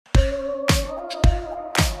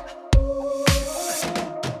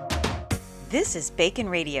This is Bacon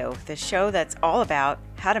Radio, the show that's all about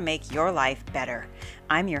how to make your life better.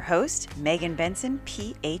 I'm your host, Megan Benson,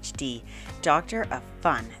 PhD, Doctor of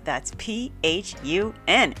Fun. That's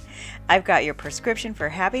P-H-U-N. I've got your prescription for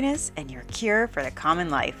happiness and your cure for the common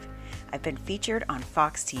life. I've been featured on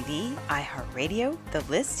Fox TV, iHeartRadio, The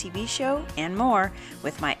List TV show, and more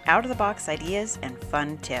with my out-of-the-box ideas and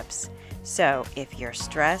fun tips. So if you're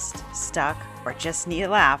stressed, stuck, or just need a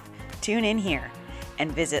laugh, tune in here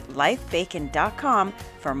and visit lifebacon.com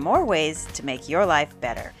for more ways to make your life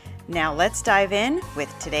better. Now let's dive in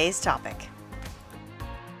with today's topic.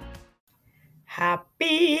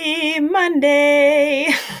 Happy Monday!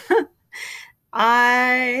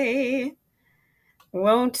 I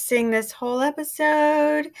won't sing this whole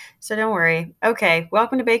episode, so don't worry. Okay,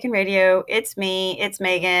 welcome to Bacon Radio. It's me, it's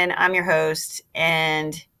Megan. I'm your host,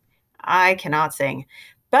 and I cannot sing.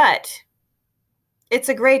 But it's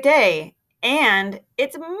a great day, and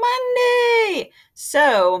it's Monday!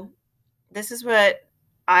 So this is what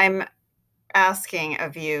I'm asking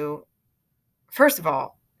of you. First of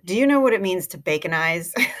all, do you know what it means to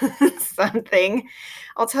baconize something?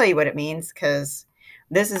 I'll tell you what it means, because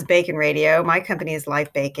this is Bacon Radio. My company is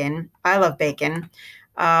Life Bacon. I love bacon.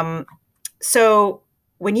 So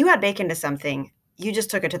when you add bacon to something, you just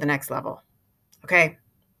took it to the next level. Okay?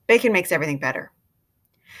 Bacon makes everything better.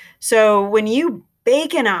 So when you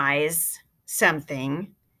baconize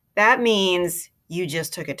something, that means you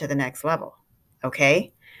just took it to the next level.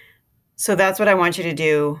 Okay? So that's what I want you to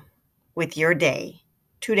do with your day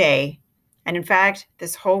today. And in fact,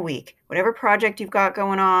 this whole week, whatever project you've got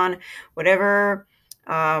going on, whatever,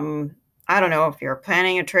 I don't know, if you're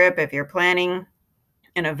planning a trip, if you're planning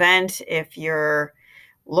an event, if you're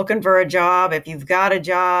looking for a job, if you've got a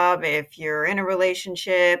job, if you're in a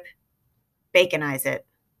relationship, baconize it.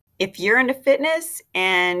 If you're into fitness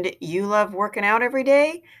and you love working out every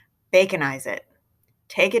day, baconize it.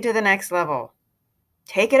 Take it to the next level.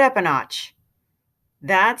 Take it up a notch.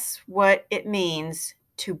 That's what it means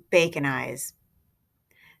to baconize.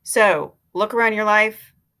 So look around your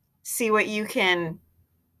life, see what you can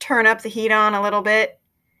turn up the heat on a little bit,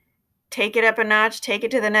 take it up a notch, take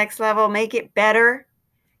it to the next level, make it better,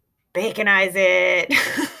 baconize it.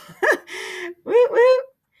 Woo woo.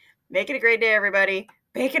 Make it a great day, everybody.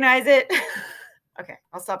 Baconize it. Okay,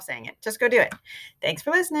 I'll stop saying it. Just go do it. Thanks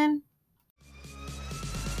for listening.